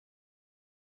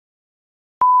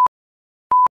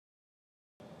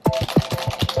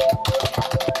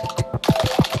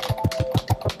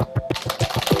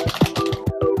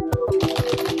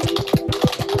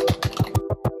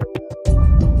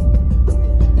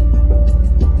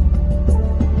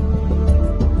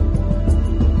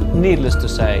needless to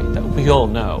say that we all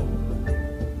know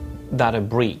that a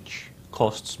breach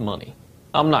costs money.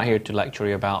 I'm not here to lecture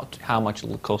you about how much it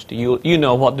will cost you. You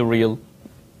know what the real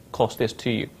cost is to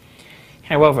you.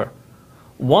 However,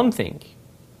 one thing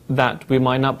that we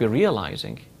might not be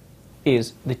realizing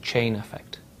is the chain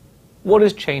effect. What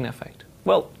is chain effect?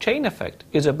 Well, chain effect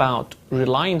is about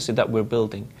reliancy that we're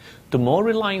building. The more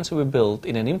reliance we build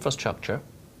in an infrastructure,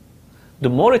 the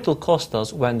more it will cost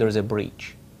us when there's a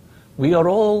breach. We are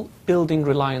all building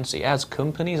reliancy as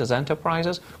companies, as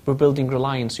enterprises. We're building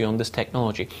reliancy on this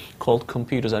technology called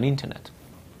computers and internet.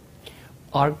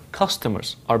 Our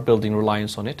customers are building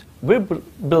reliance on it. We're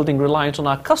building reliance on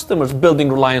our customers,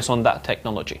 building reliance on that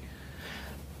technology.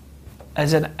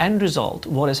 As an end result,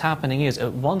 what is happening is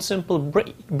one simple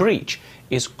breach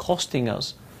is costing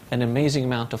us an amazing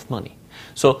amount of money.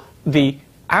 So the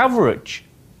average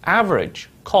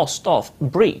cost of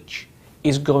breach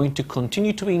is going to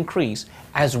continue to increase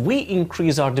as we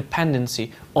increase our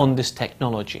dependency on this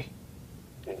technology.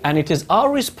 And it is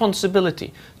our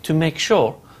responsibility to make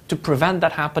sure to prevent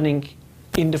that happening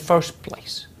in the first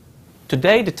place.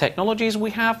 Today, the technologies we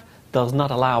have does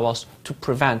not allow us to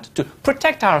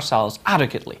protect ourselves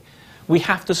adequately. We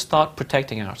have to start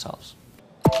protecting ourselves.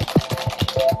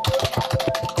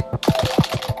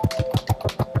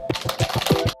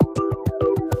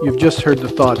 You've just heard the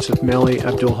thoughts of Melih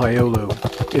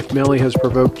Abdulhayolu. If Melih has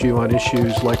provoked you on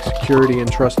issues like security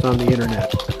and trust on the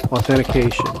internet,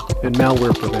 authentication, and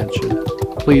malware prevention,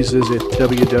 please visit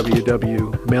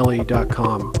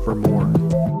www.melih.com for more.